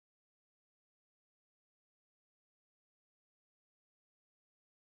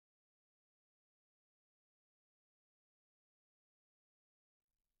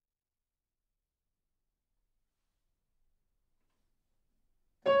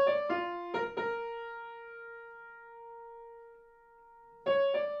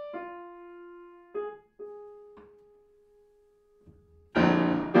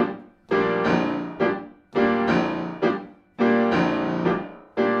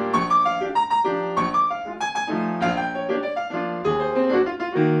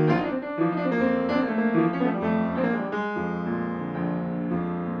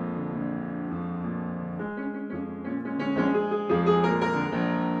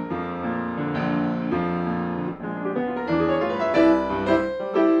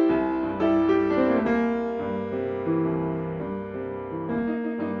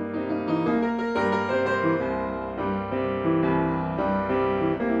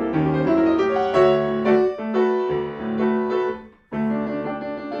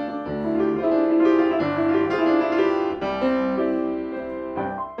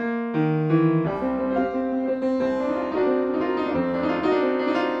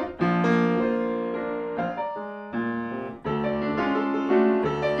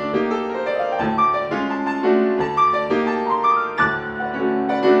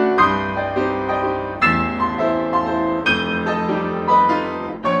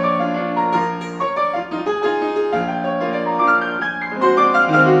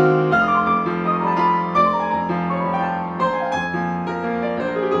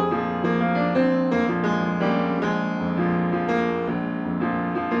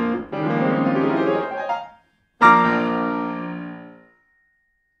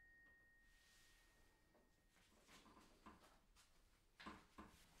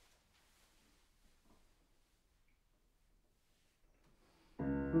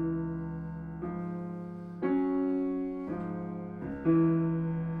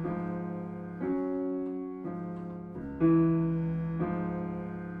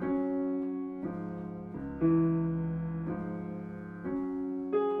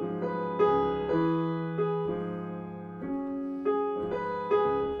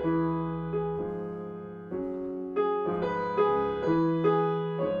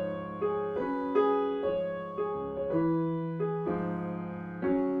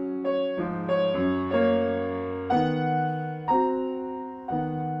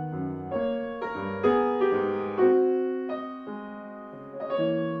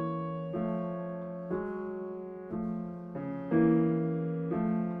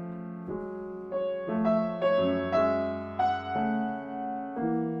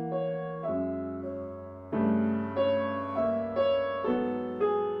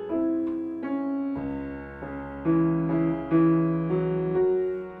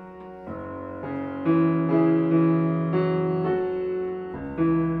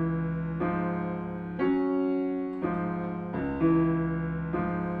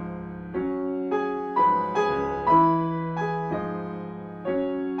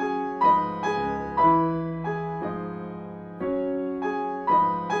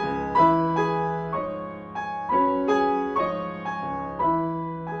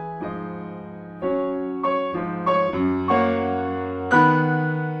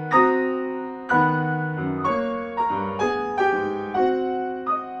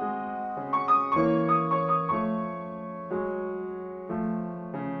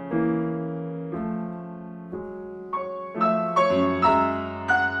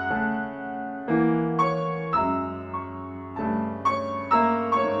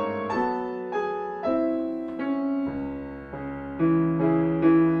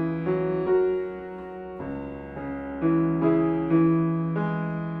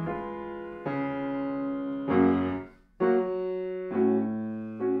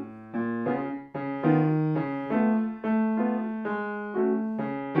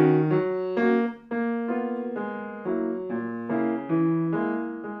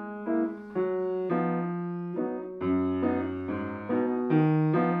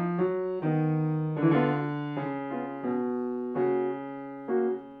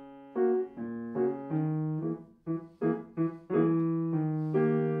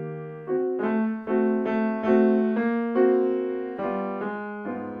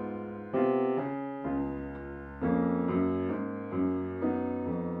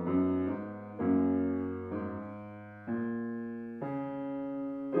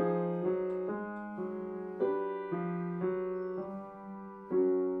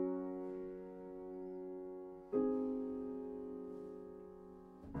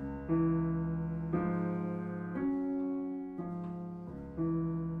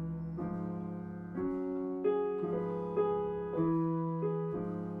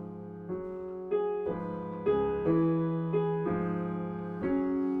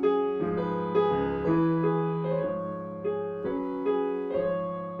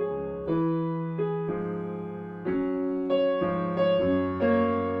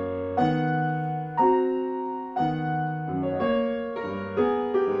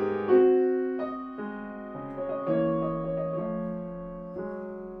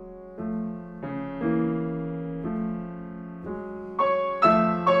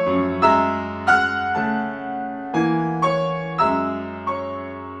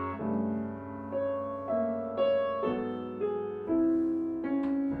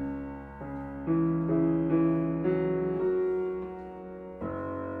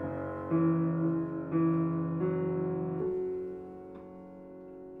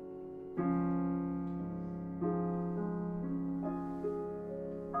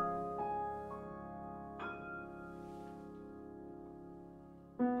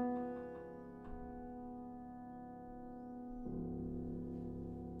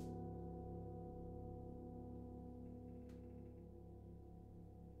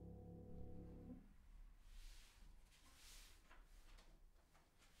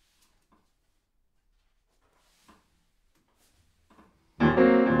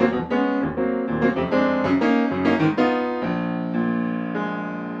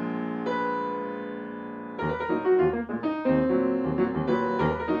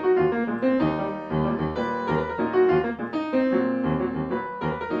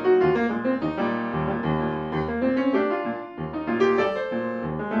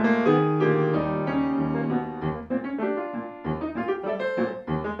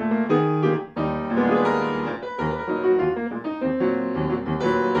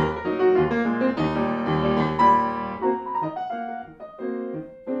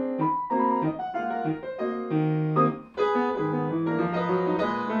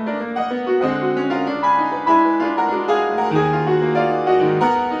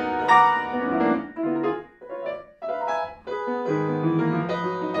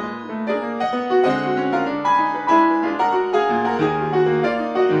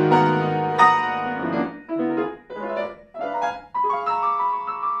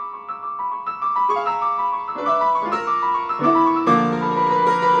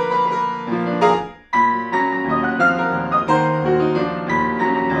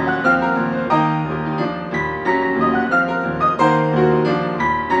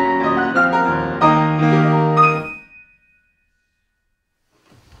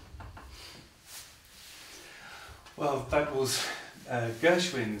Well, that was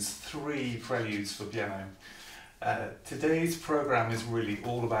Gershwin's 3 Preludes for piano. Today's program is really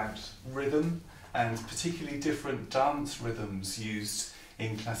all about rhythm and particularly different dance rhythms used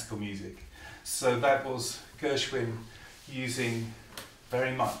in classical music. So that was Gershwin using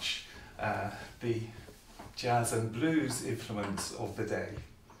very much the jazz and blues influence of the day.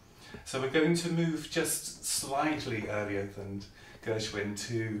 So we're going to move just slightly earlier than Gershwin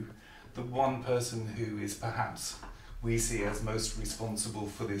to the one person who is perhaps we see as most responsible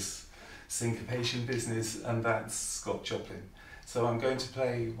for this syncopation business, and that's Scott Joplin. So I'm going to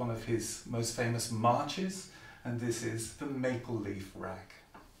play one of his most famous marches, and this is the Maple Leaf Rag.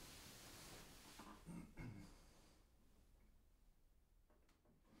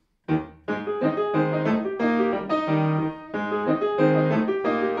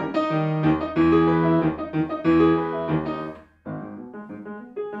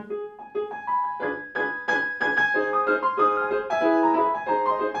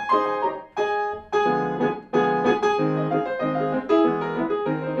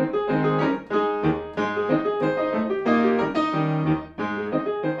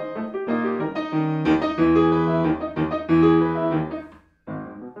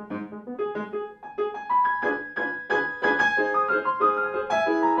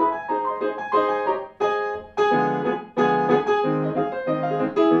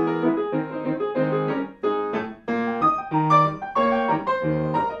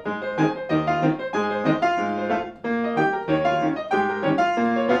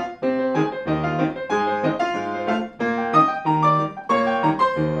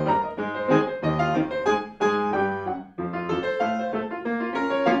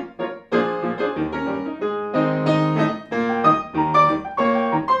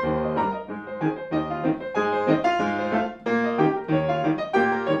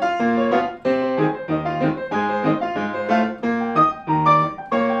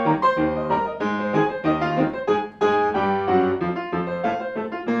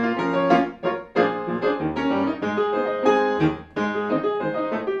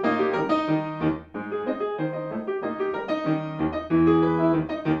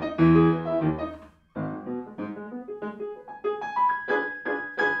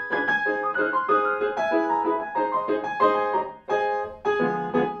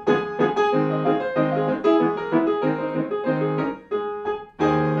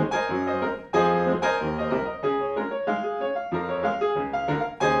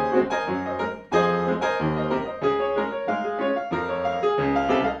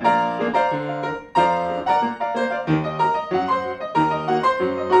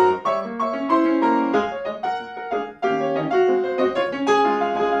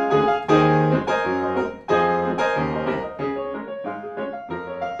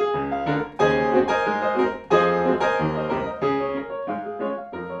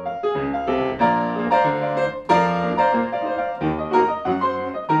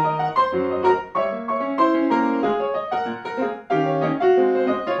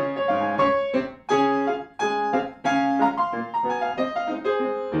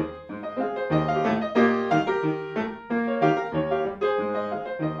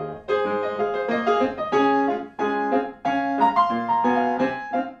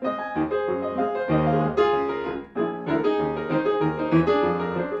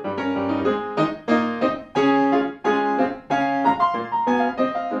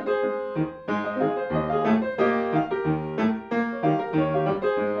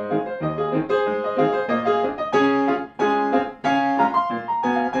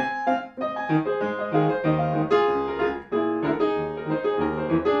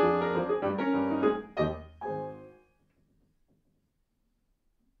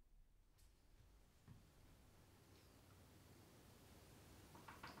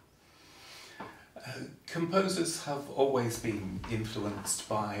 Composers have always been influenced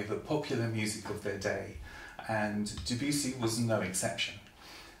by the popular music of their day, and Debussy was no exception.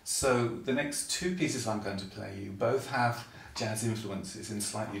 So the next 2 pieces I'm going to play you both have jazz influences in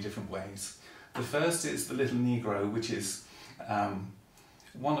slightly different ways. The first is The Little Negro, which is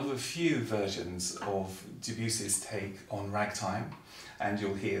one of a few versions of Debussy's take on ragtime, and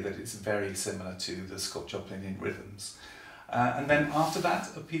you'll hear that it's very similar to the Scott Joplin in rhythms. And then after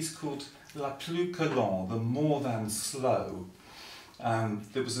that, a piece called La Plus que lent, the more than slow.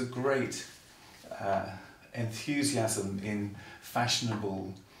 There was a great enthusiasm in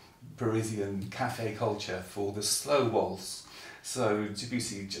fashionable Parisian cafe culture for the slow waltz. So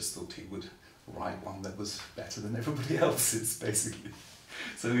Debussy just thought he would write one that was better than everybody else's, basically.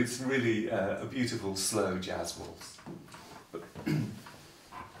 So it's really a beautiful slow jazz waltz.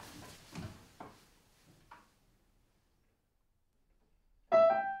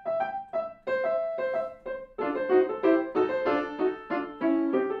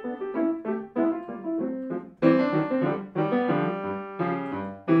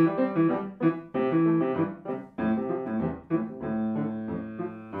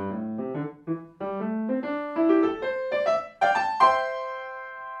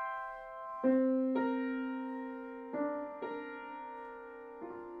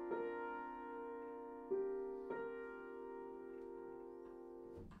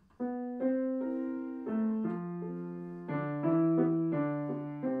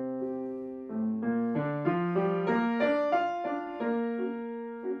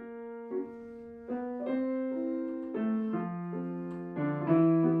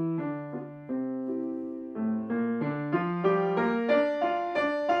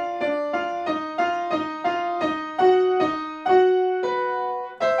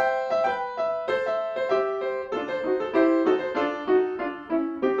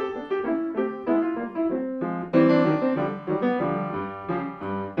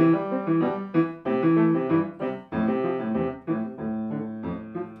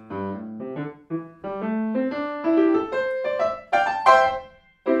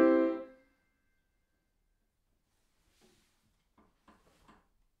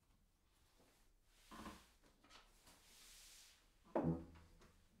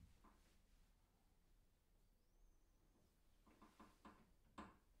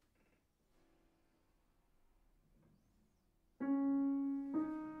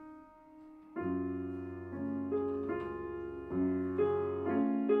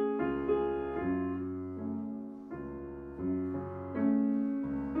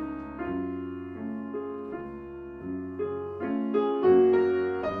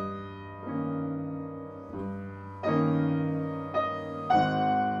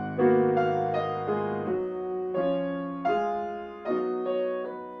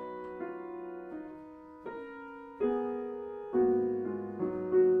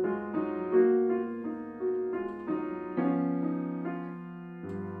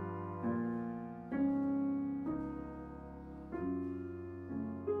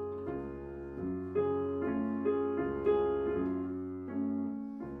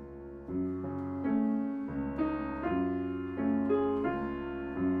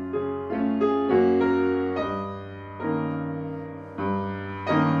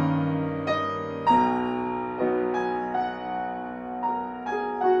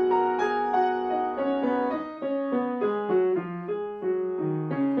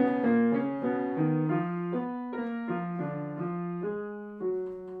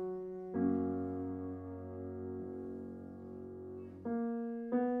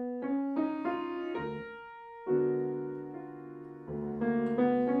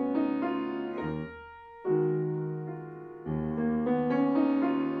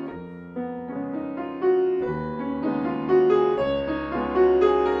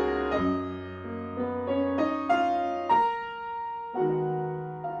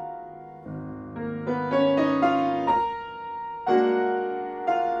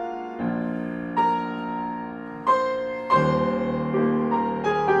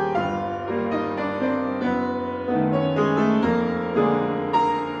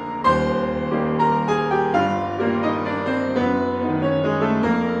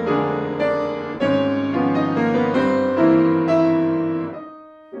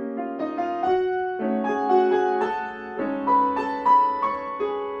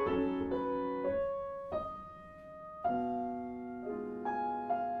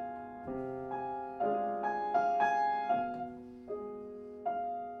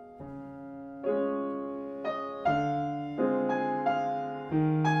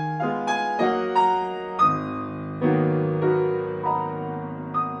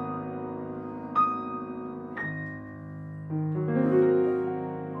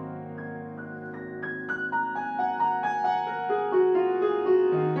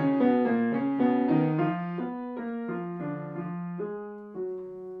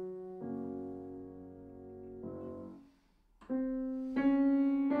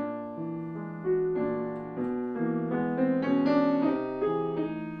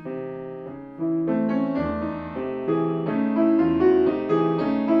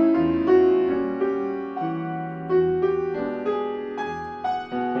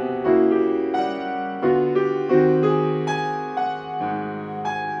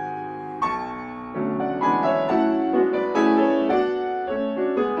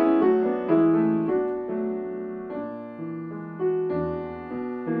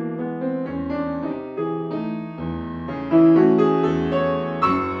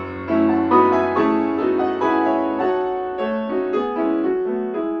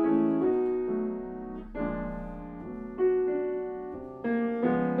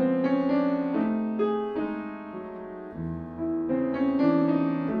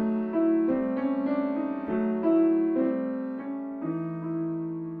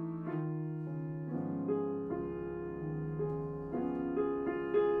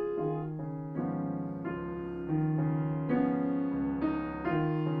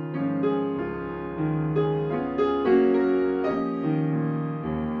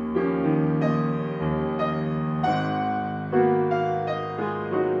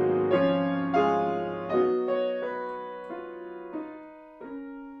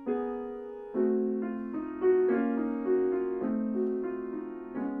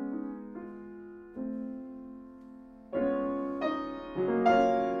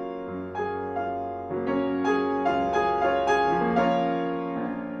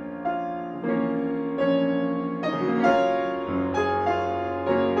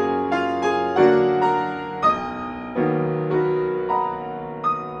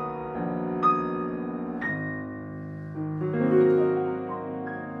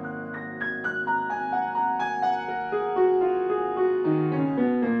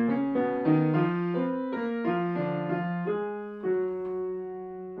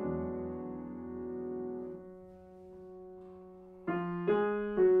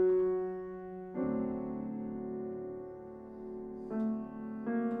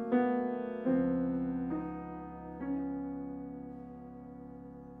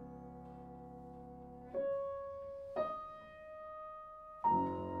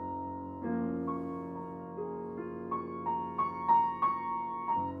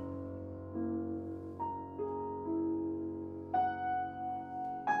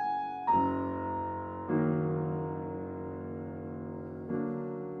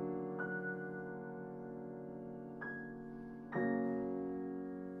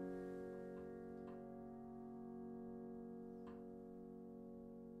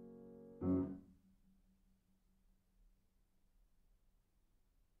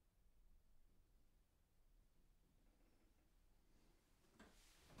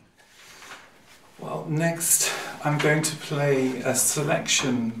 next I'm going to play a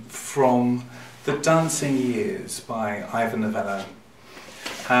selection from The Dancing Years by Ivor Novello.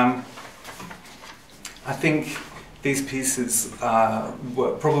 I think these pieces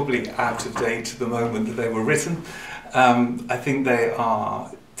were probably out of date at the moment that they were written. I think they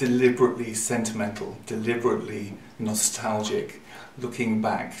are deliberately sentimental, deliberately nostalgic, looking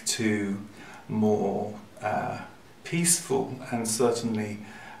back to more peaceful and certainly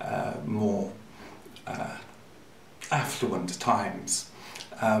more affluent times.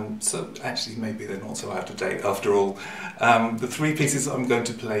 So actually maybe they're not so out of date after all. The three pieces I'm going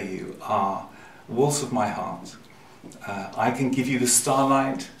to play you are Waltz of My Heart, I Can Give You the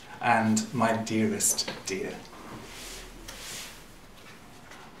Starlight, and My Dearest Dear.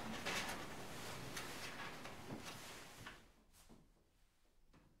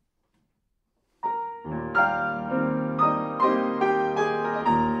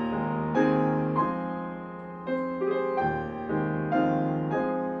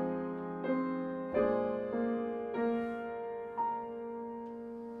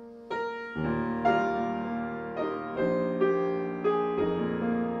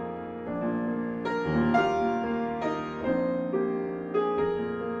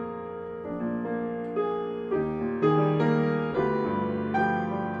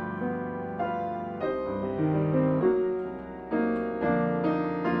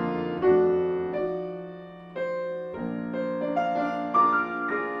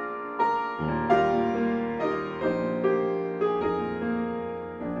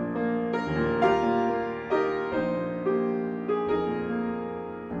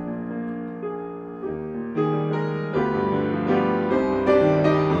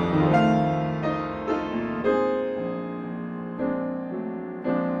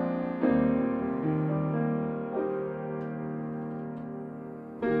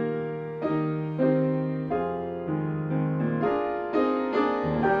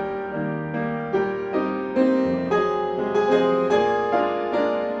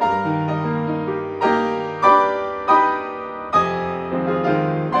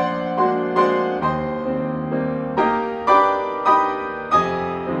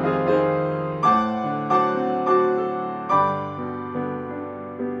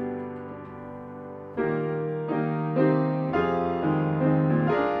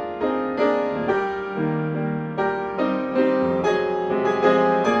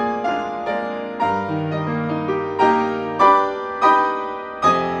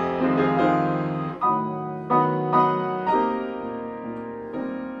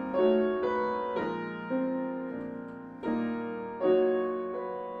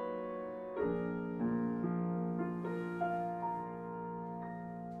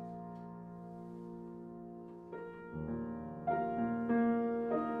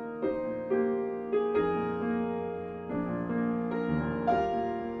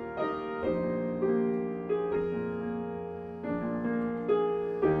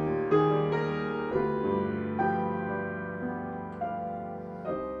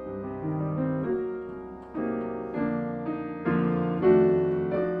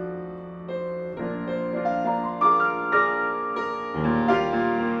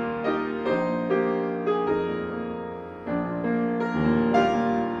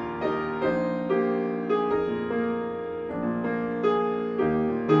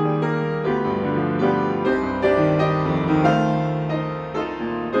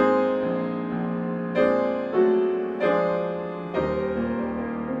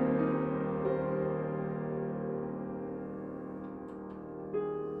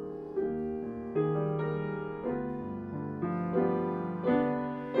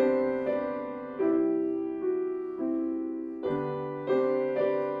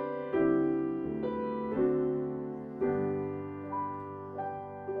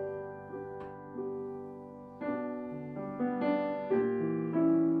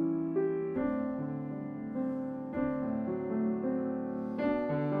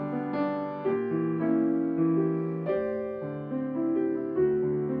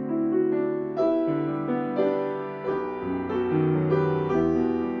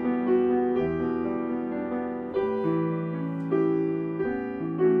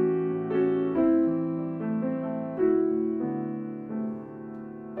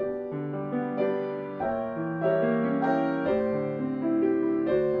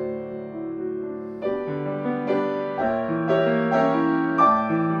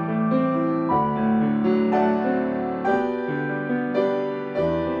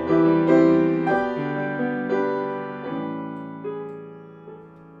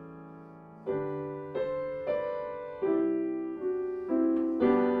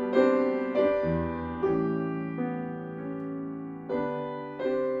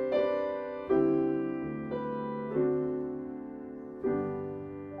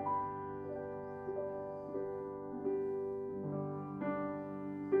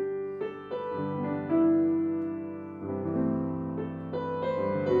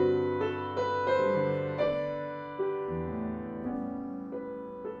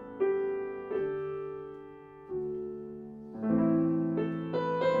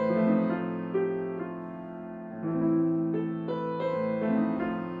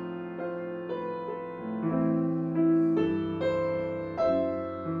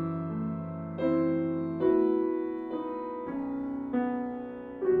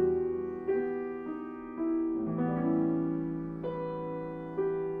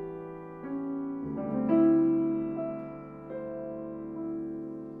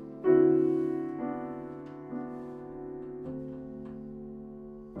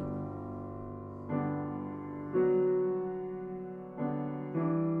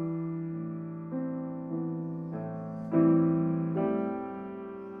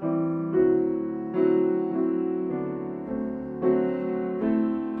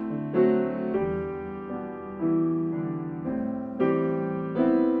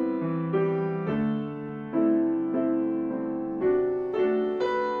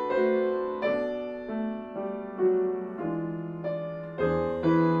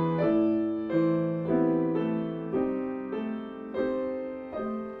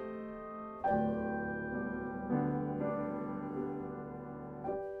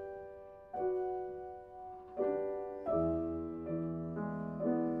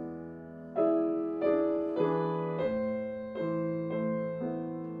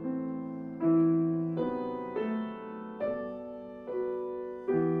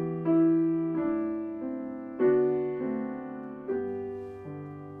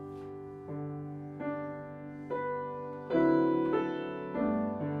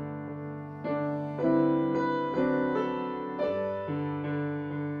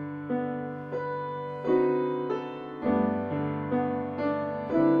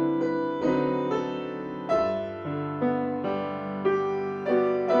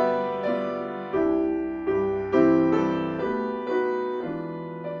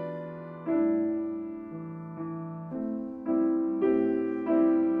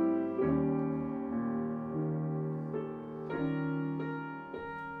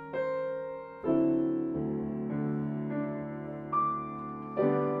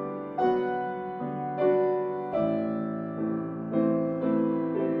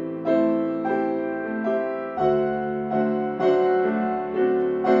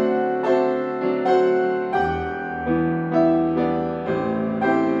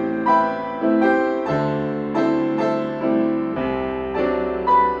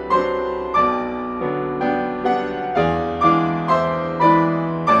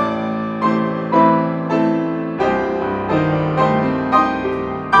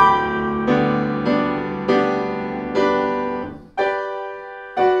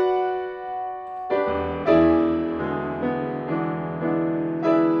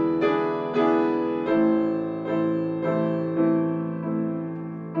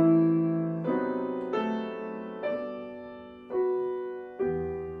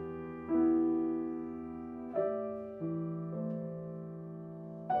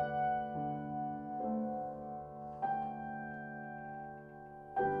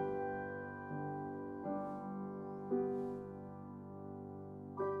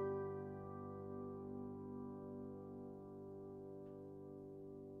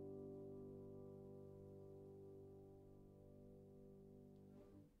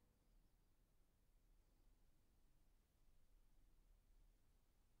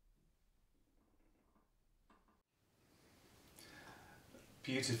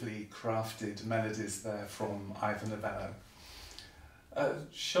 beautifully crafted melodies there from Ivor Novello.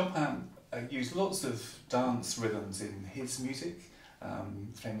 Chopin used lots of dance rhythms in his music,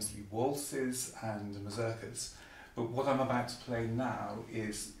 famously waltzes and mazurkas. But what I'm about to play now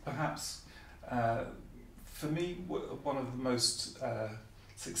is perhaps, for me, one of the most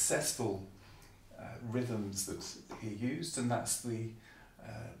successful rhythms that he used, and that's the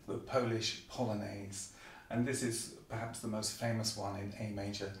Polish polonaise. And this is perhaps the most famous one in A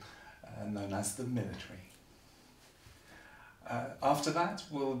major, known as the military. After that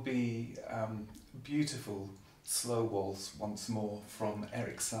will be beautiful slow waltz once more from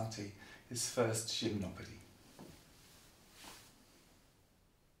Erik Satie, his first gymnopédie.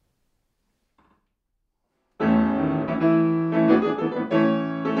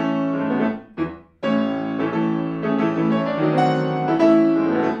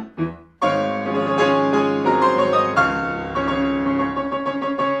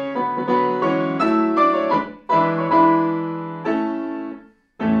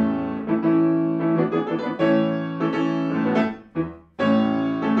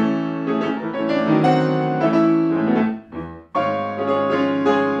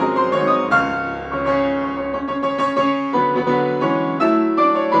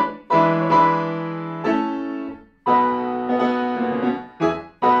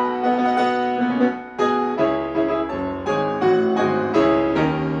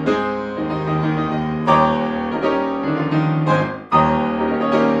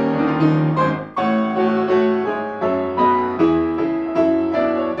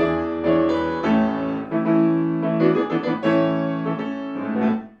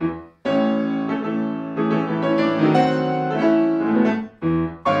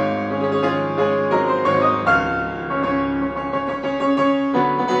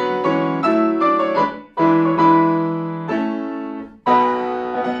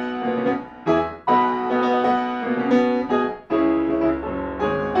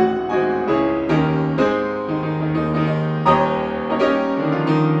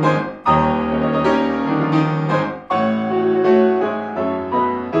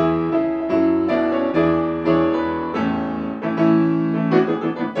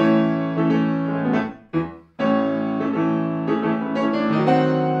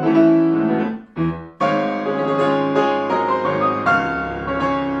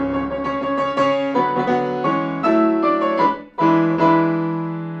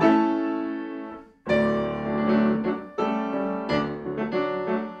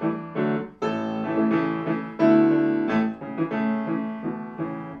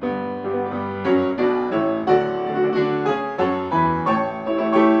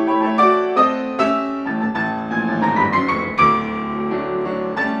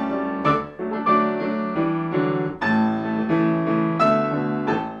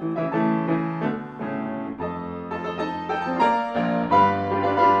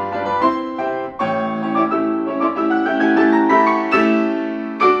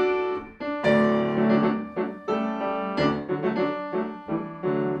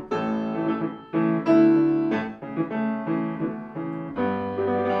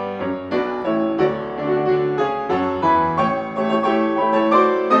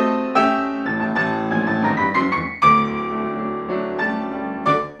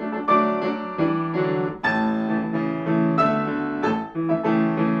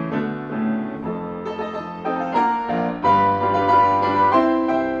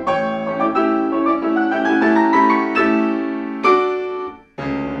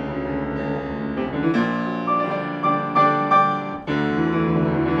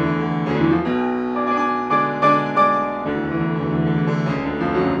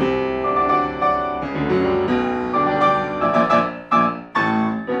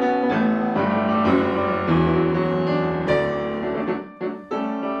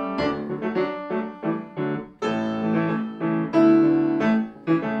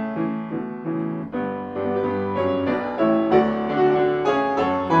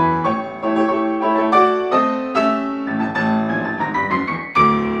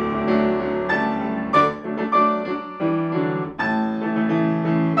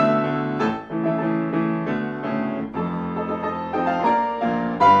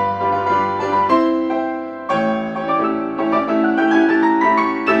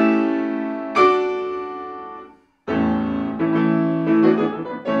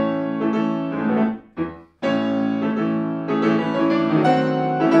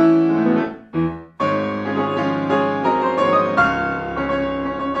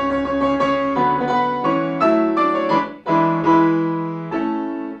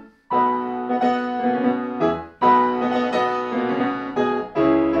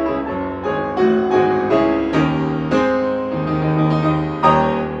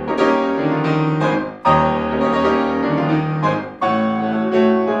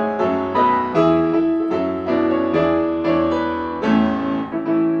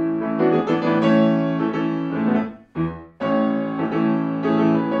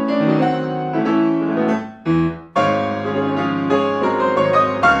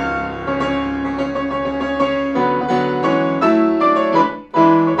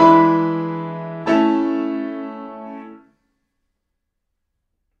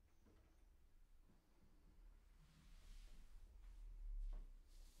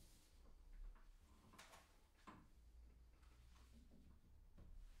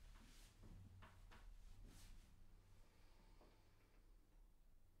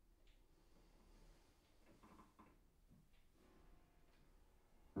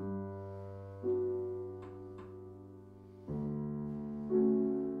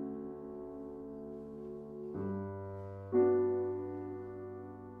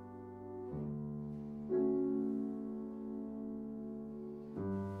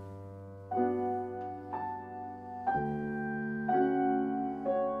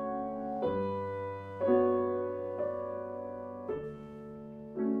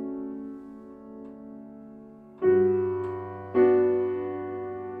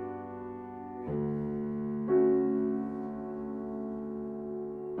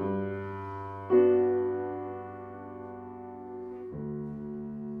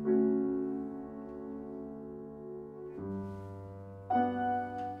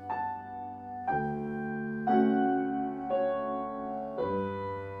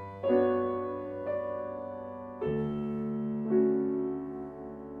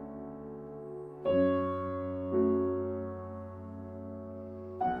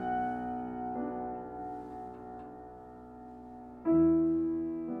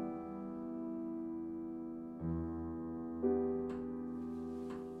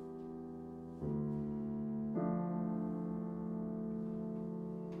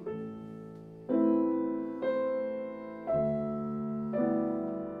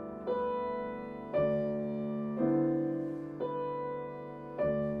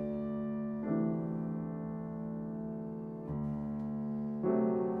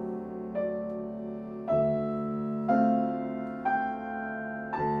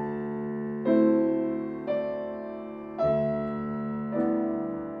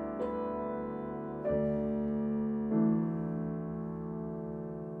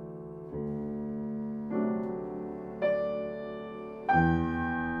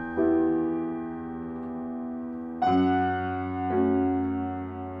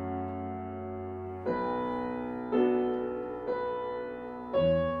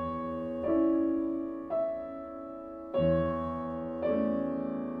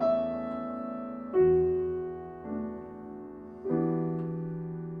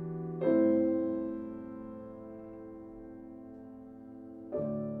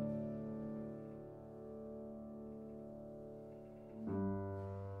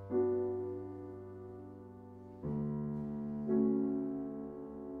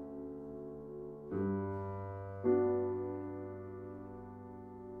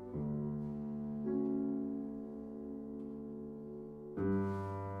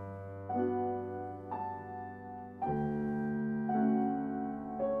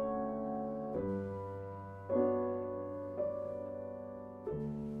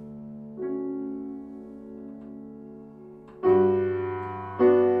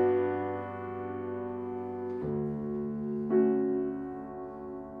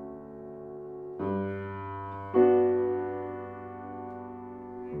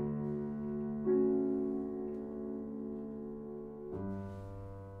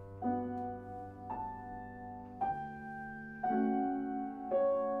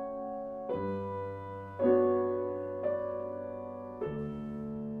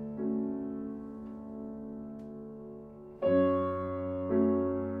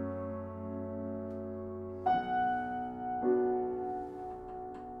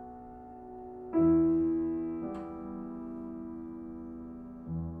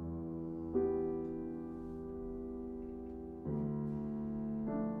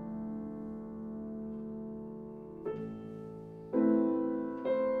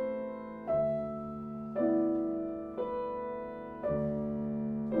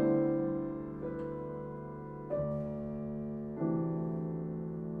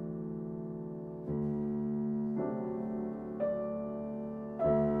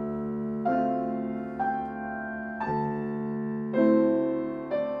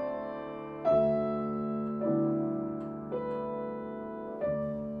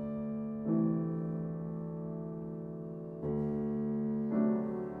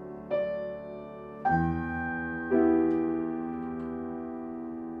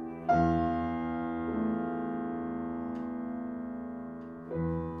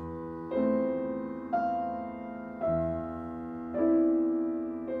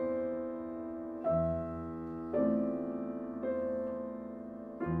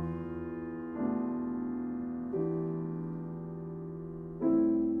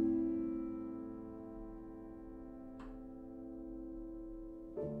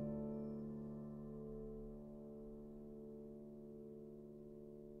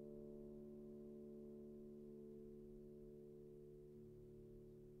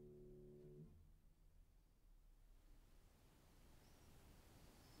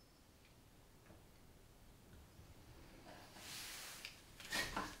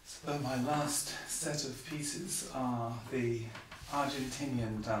 So my last set of pieces are the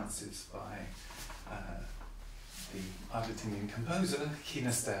Argentinian dances by the Argentinian composer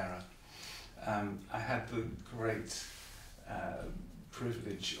Kinastera. I had the great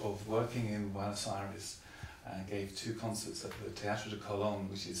privilege of working in Buenos Aires and gave 2 concerts at the Teatro de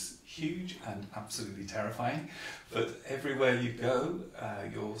Colón, which is huge and absolutely terrifying. But everywhere you go,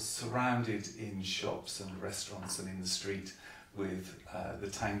 you're surrounded in shops and restaurants and in the street with the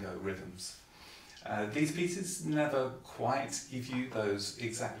tango rhythms. These pieces never quite give you those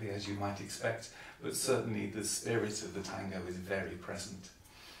exactly as you might expect, but certainly the spirit of the tango is very present.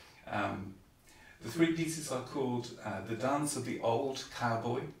 The 3 pieces are called The Dance of the Old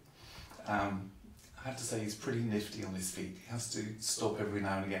Cowboy. I have to say he's pretty nifty on his feet. He has to stop every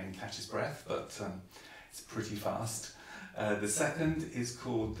now and again and catch his breath, but it's pretty fast. The second is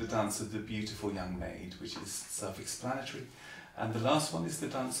called The Dance of the Beautiful Young Maid, which is self-explanatory. And the last one is the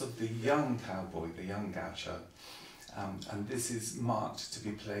dance of the young cowboy, the young gaucho. And this is marked to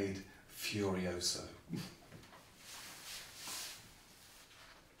be played furioso.